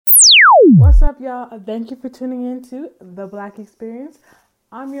What's up, y'all? Thank you for tuning in to The Black Experience.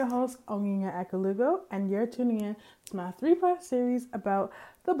 I'm your host, Onyinye Ekwulugo, and you're tuning in to my three-part series about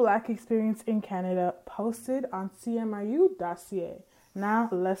the Black Experience in Canada, posted on cmiu.ca. Now,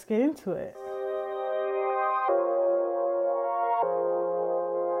 let's get into it.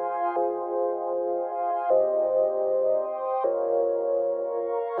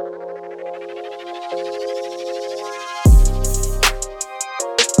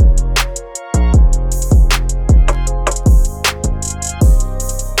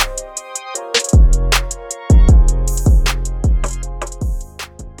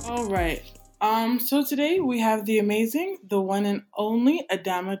 All right. So today we have the amazing, the one and only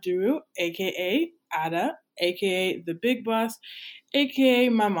Adama Duru, aka Ada, aka the Big Boss, aka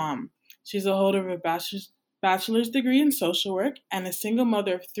my mom. She's a holder of a bachelor's degree in social work and a single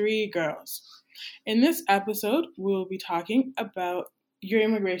mother of three girls. In this episode, we will be talking about your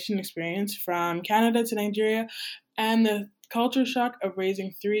immigration experience from Canada to Nigeria and the culture shock of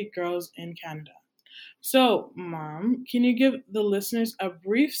raising three girls in Canada. So, Mom, can you give the listeners a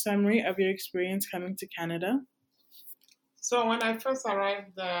brief summary of your experience coming to Canada? So when I first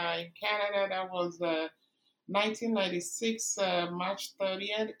arrived in Canada, that was 1996, March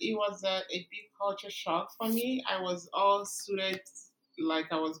 30th. It was a big culture shock for me. I was all suited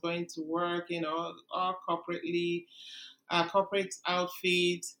like I was going to work, all corporate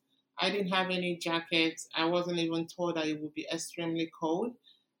outfit. I didn't have any jackets. I wasn't even told that it would be extremely cold.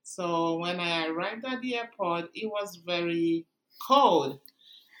 So when I arrived at the airport, it was very cold.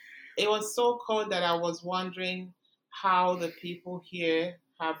 It was so cold that I was wondering how the people here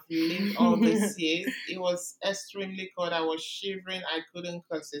have lived all these years. It was extremely cold. I was shivering. I couldn't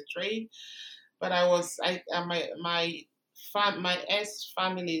concentrate. But my ex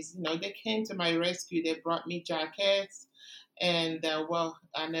families, they came to my rescue. They brought me jackets and a warm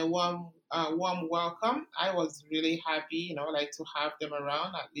welcome. I was really happy, like to have them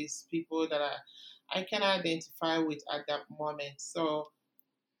around. At least people that I can identify with at that moment. So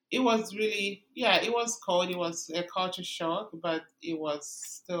it was really, yeah, it was cold. It was a culture shock, but it was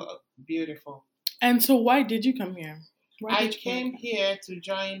still beautiful. And so, why did you come here? Why I did you come came here to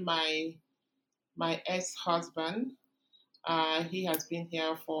join my ex-husband. He has been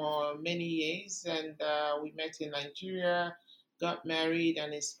here for many years, and we met in Nigeria, got married,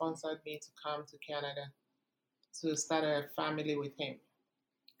 and he sponsored me to come to Canada to start a family with him.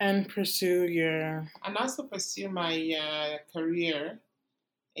 And pursue your. And also pursue my career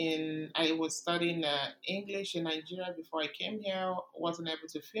I was studying English in Nigeria before I came here. Wasn't able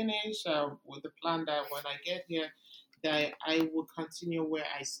to finish with the plan that when I get here, that I will continue where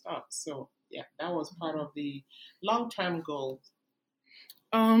I stopped. So yeah, that was part of the long-term goal.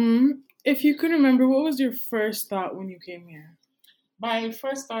 If you could remember, what was your first thought when you came here? My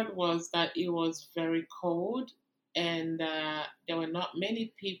first thought was that it was very cold, and there were not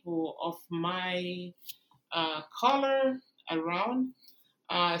many people of my color around.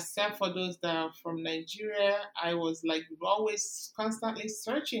 Except for those that are from Nigeria, I was like always constantly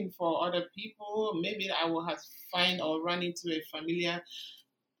searching for other people. Maybe I will have find or run into a familiar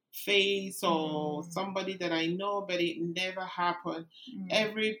face or somebody that I know, but it never happened.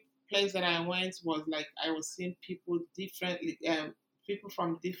 Every place that I went was like I was seeing people differently, people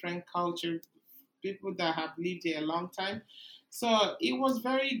from different cultures, people that have lived here a long time. So it was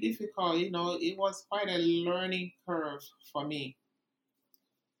very difficult, it was quite a learning curve for me.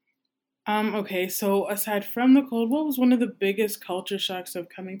 Okay, so aside from the cold, what was one of the biggest culture shocks of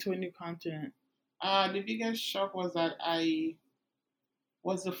coming to a new continent? The biggest shock was that I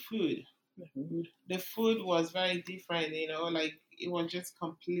was the food. The food. The food was very different, like it was just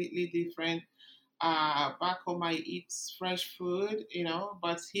completely different. Back home I eat fresh food,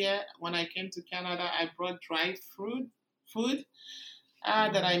 but here when I came to Canada, I brought dry food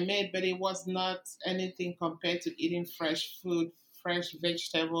that I made, but it was not anything compared to eating fresh food, fresh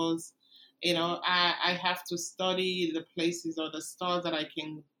vegetables. I have to study the places or the stores that I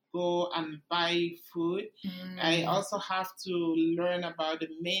can go and buy food. I also have to learn about the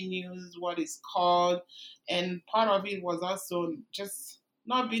menus, what it's called, and part of it was also just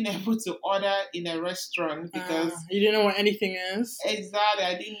not being able to order in a restaurant because you didn't know what anything is. Exactly,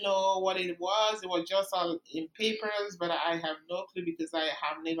 I didn't know what it was. It was just all in papers, but I have no clue because I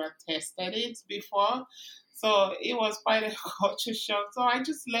have never tested it before. So it was quite a culture shock. So I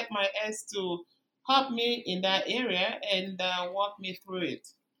just let my ex to help me in that area and walk me through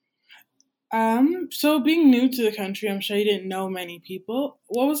it. So being new to the country, I'm sure you didn't know many people.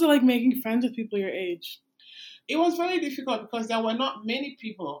 What was it like making friends with people your age? It was very difficult because there were not many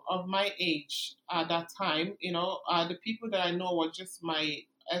people of my age at that time. The people that I know were just my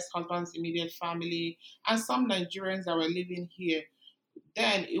ex-husband's immediate family, and some Nigerians that were living here.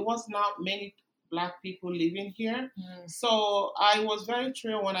 Then it was not many black people living here. Mm. So I was very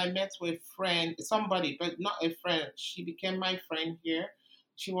thrilled when I met with a friend, somebody, but not a friend. She became my friend here.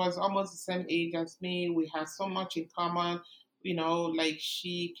 She was almost the same age as me. We had so much in common. Like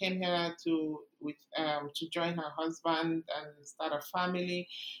she came here to join her husband and start a family.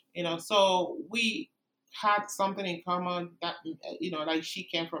 So we had something in common that like she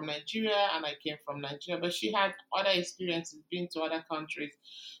came from Nigeria and I came from Nigeria, but she had other experiences being to other countries,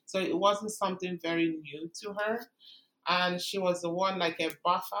 so it wasn't something very new to her. And she was the one like a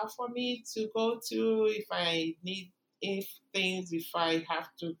buffer for me to go to if I need if things, if I have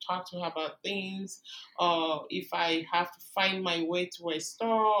to talk to her about things, or if I have to find my way to a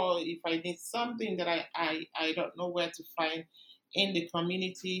store, or if I need something that I don't know where to find in the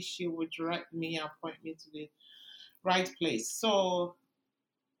community, she would direct me and point me to the right place. So,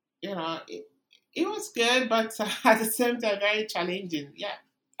 it was good, but at the same time, very challenging. Yeah.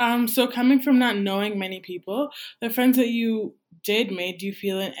 So coming from not knowing many people, the friends that you did make, do you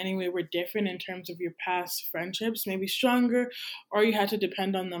feel in any way were different in terms of your past friendships, maybe stronger, or you had to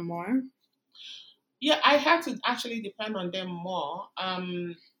depend on them more? Yeah, I had to actually depend on them more.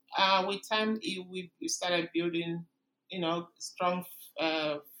 With time, we started building, strong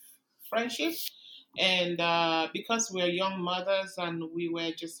uh, friendship. And because we're young mothers and we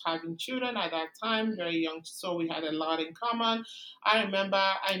were just having children at that time, very young, so we had a lot in common. I remember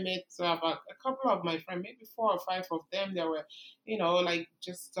I met about a couple of my friends, maybe 4 or 5 of them. They were, like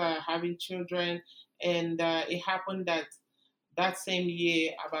just having children. And it happened that same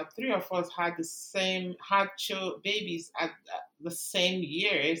year, about 3 of us had babies at the same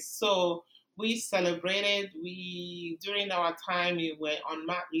year. So we celebrated. We during our time we were on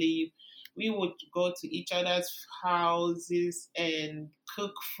mat leave. We would go to each other's houses and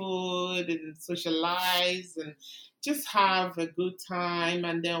cook food and socialize and just have a good time.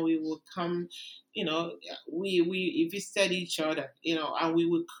 And then we would come, we visited each other, and we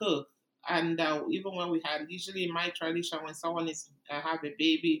would cook. And even when we had, usually in my tradition, when someone is have a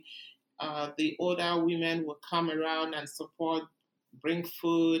baby, the older women will come around and support, bring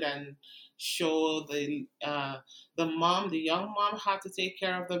food, and show the young mom, how to take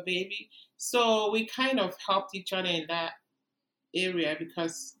care of the baby. So we kind of helped each other in that area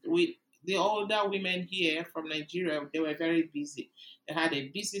because the older women here from Nigeria, they were very busy. They had a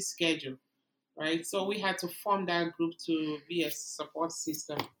busy schedule, right? So we had to form that group to be a support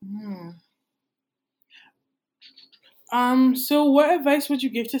system. Hmm. So what advice would you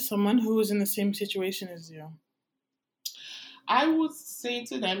give to someone who was in the same situation as you? I would say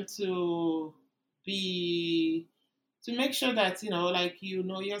to them be to make sure that like you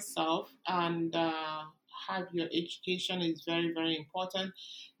know yourself, and have your education is very very important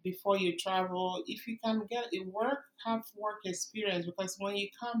before you travel. If you can get a have work experience, because when you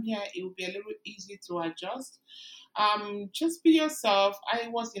come here it will be a little easy to adjust. Just be yourself. I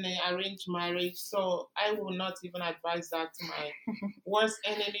was in an arranged marriage, so I will not even advise that to my worst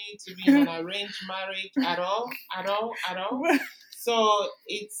enemy, to be in an arranged marriage at all, at all, at all. So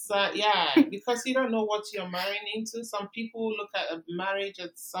it's yeah, because you don't know what you're marrying into. Some people look at a marriage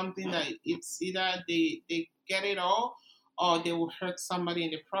as something that it's either they get it all, or they will hurt somebody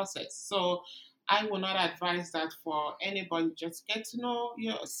in the process. So I will not advise that for anybody. Just get to know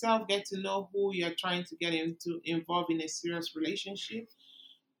yourself, get to know who you're trying to get into involved in a serious relationship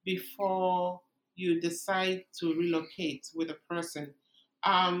before you decide to relocate with a person.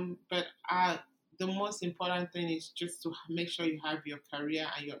 But the most important thing is just to make sure you have your career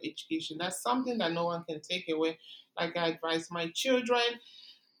and your education. That's something that no one can take away. Like I advise my children,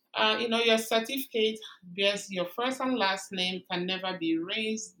 your certificate, yes, your first and last name can never be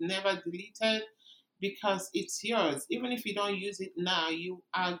erased, never deleted, because it's yours. Even if you don't use it now, you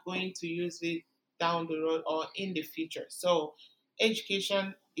are going to use it down the road or in the future. So,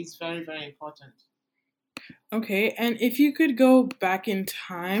 education is very, very important. Okay, and if you could go back in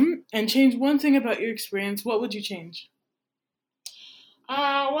time and change one thing about your experience, what would you change?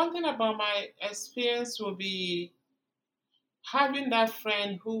 One thing about my experience will be having that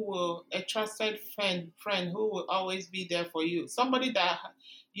friend who will a trusted friend who will always be there for you, somebody that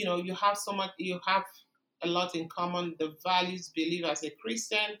you have so much, you have a lot in common, the values, believe as a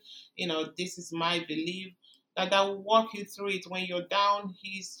Christian, this is my belief, that will walk you through it when you're down.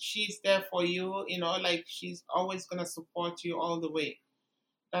 She's there for you, like she's always going to support you all the way.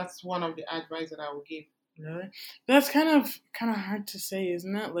 That's one of the advice that I would give. Really? That's kind of hard to say,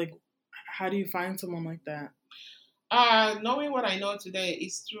 isn't it? Like, how do you find someone like that? Knowing what I know today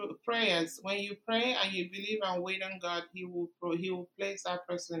is through prayers. When you pray and you believe and wait on God, He will place that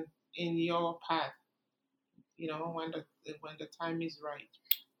person in your path. When the time is right.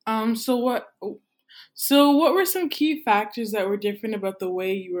 Um, so what so what were some key factors that were different about the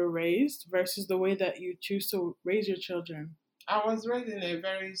way you were raised versus the way that you choose to raise your children? I was raised in a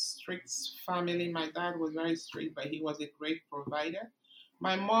very strict family. My dad was very strict, but he was a great provider.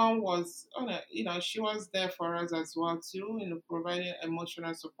 My mom was, she was there for us as well too, providing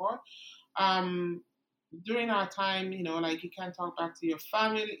emotional support. Um, During our time, like you can't talk back to your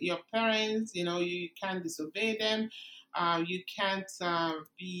family, your parents. You can't disobey them. You can't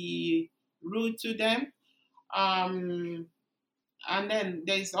be rude to them. Um, and then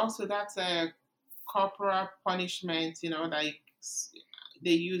there's also that corporal punishment, like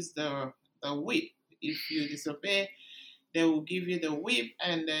they use the whip. If you disobey, they will give you the whip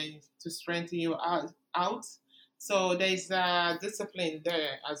and then to strengthen you out. So there's discipline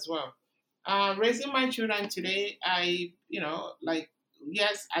there as well. Raising my children today,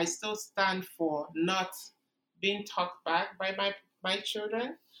 yes, I still stand for not being talked back by my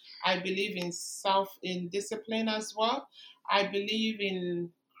children. I believe in discipline as well. I believe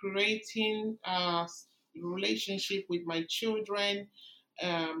in creating a relationship with my children,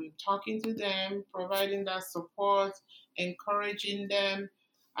 talking to them, providing that support, encouraging them,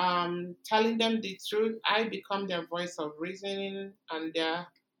 telling them the truth. I become their voice of reasoning and their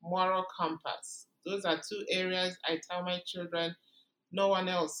moral compass. Those are two areas I tell my children no one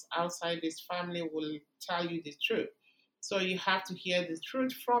else outside this family will tell you the truth. So you have to hear the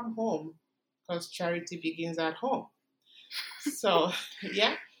truth from home because charity begins at home. So,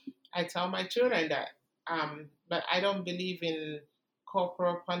 yeah, I tell my children that. But I don't believe in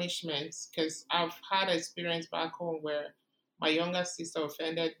corporal punishments because I've had experience back home where my younger sister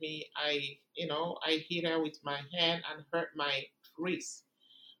offended me. I hit her with my hand and hurt my wrist.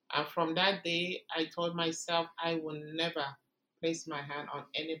 And from that day, I told myself I will never place my hand on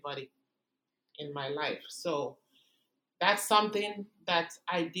anybody in my life. So that's something that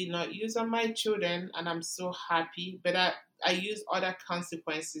I did not use on my children, and I'm so happy. But I use other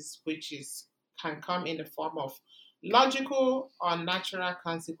consequences, which is can come in the form of logical or natural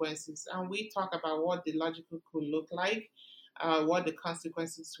consequences. And we talk about what the logical could look like, what the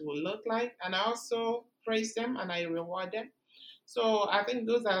consequences will look like, and I also praise them and I reward them. So I think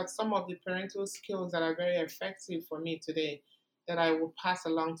those are some of the parental skills that are very effective for me today that I will pass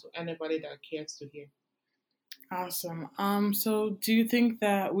along to anybody that cares to hear. Awesome. So do you think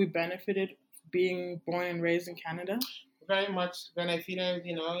that we benefited being born and raised in Canada? Very much benefited.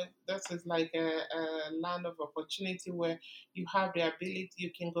 This is like a land of opportunity where you have the ability,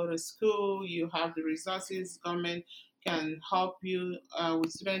 you can go to school, you have the resources, government can help you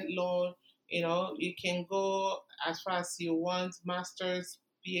with student loan. You can go as far as you want, masters,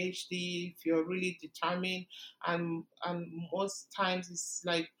 PhD, if you're really determined, and most times it's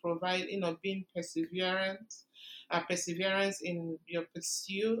like provide, being perseverance in your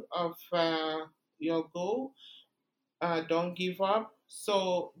pursuit of your goal. Don't give up.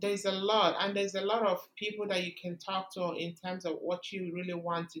 So there's a lot of people that you can talk to in terms of what you really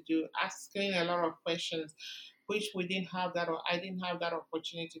want to do, asking a lot of questions, which we didn't have that, or I didn't have that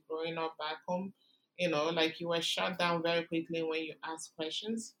opportunity growing up back home. Like you were shut down very quickly when you ask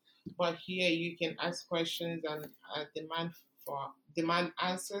questions, but here you can ask questions and demand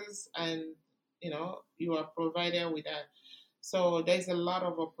answers, and you are provided with that. So there's a lot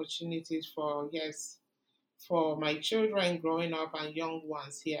of opportunities for yes for my children growing up and young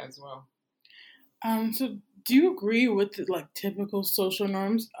ones here as well. So do you agree with the, like typical social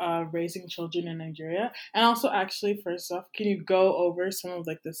norms of raising children in Nigeria? And also, actually, first off, can you go over some of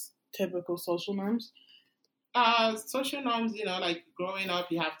like this typical social norms? Social norms, like growing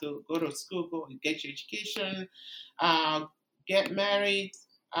up, you have to go to school, go get your education, uh, get married,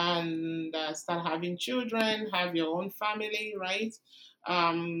 and start having children, have your own family, right?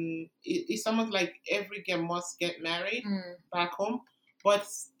 It's almost like every girl must get married Mm, back home, but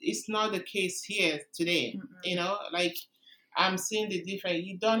it's not the case here today. mm-mm. Like I'm seeing the difference.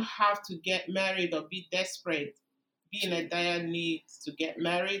 You don't have to get married or be desperate, be in a dire need to get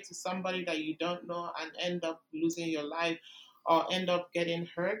married to somebody that you don't know and end up losing your life or end up getting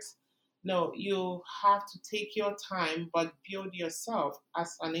hurt. No, you have to take your time, but build yourself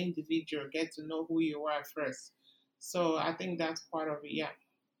as an individual. Get to know who you are first. So I think that's part of it. Yeah.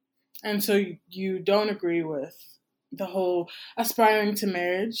 And so you don't agree with the whole aspiring to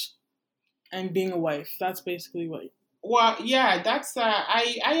marriage and being a wife. That's basically what. Well, yeah, that's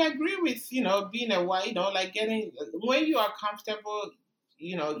I agree with being a wife. Like getting when you are comfortable,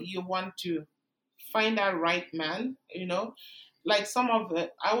 you want to find that right man. Like some of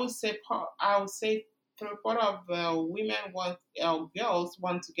the, I would say three-quarter of women want, girls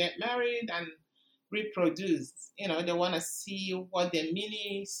want to get married and reproduce. They want to see what their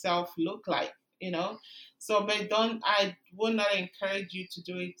mini self look like. So, but don't I would not encourage you to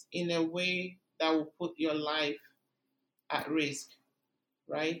do it in a way that will put your life at risk,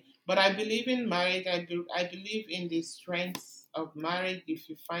 right? But I believe in marriage. I believe in the strengths of marriage if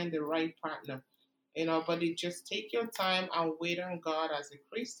you find the right partner. But you just take your time and wait on God as a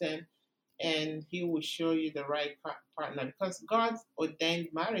Christian, and He will show you the right partner because God ordained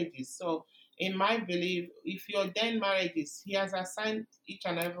marriages. So, in my belief, if He ordained marriages, He has assigned each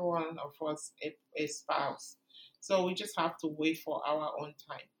and every one of us a spouse. So we just have to wait for our own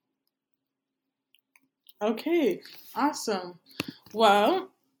time. Okay, awesome. Well,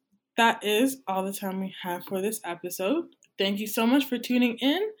 that is all the time we have for this episode. Thank you so much for tuning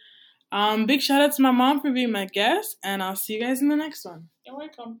in. Big shout out to my mom for being my guest, and I'll see you guys in the next one. You're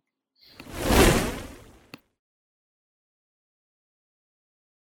welcome.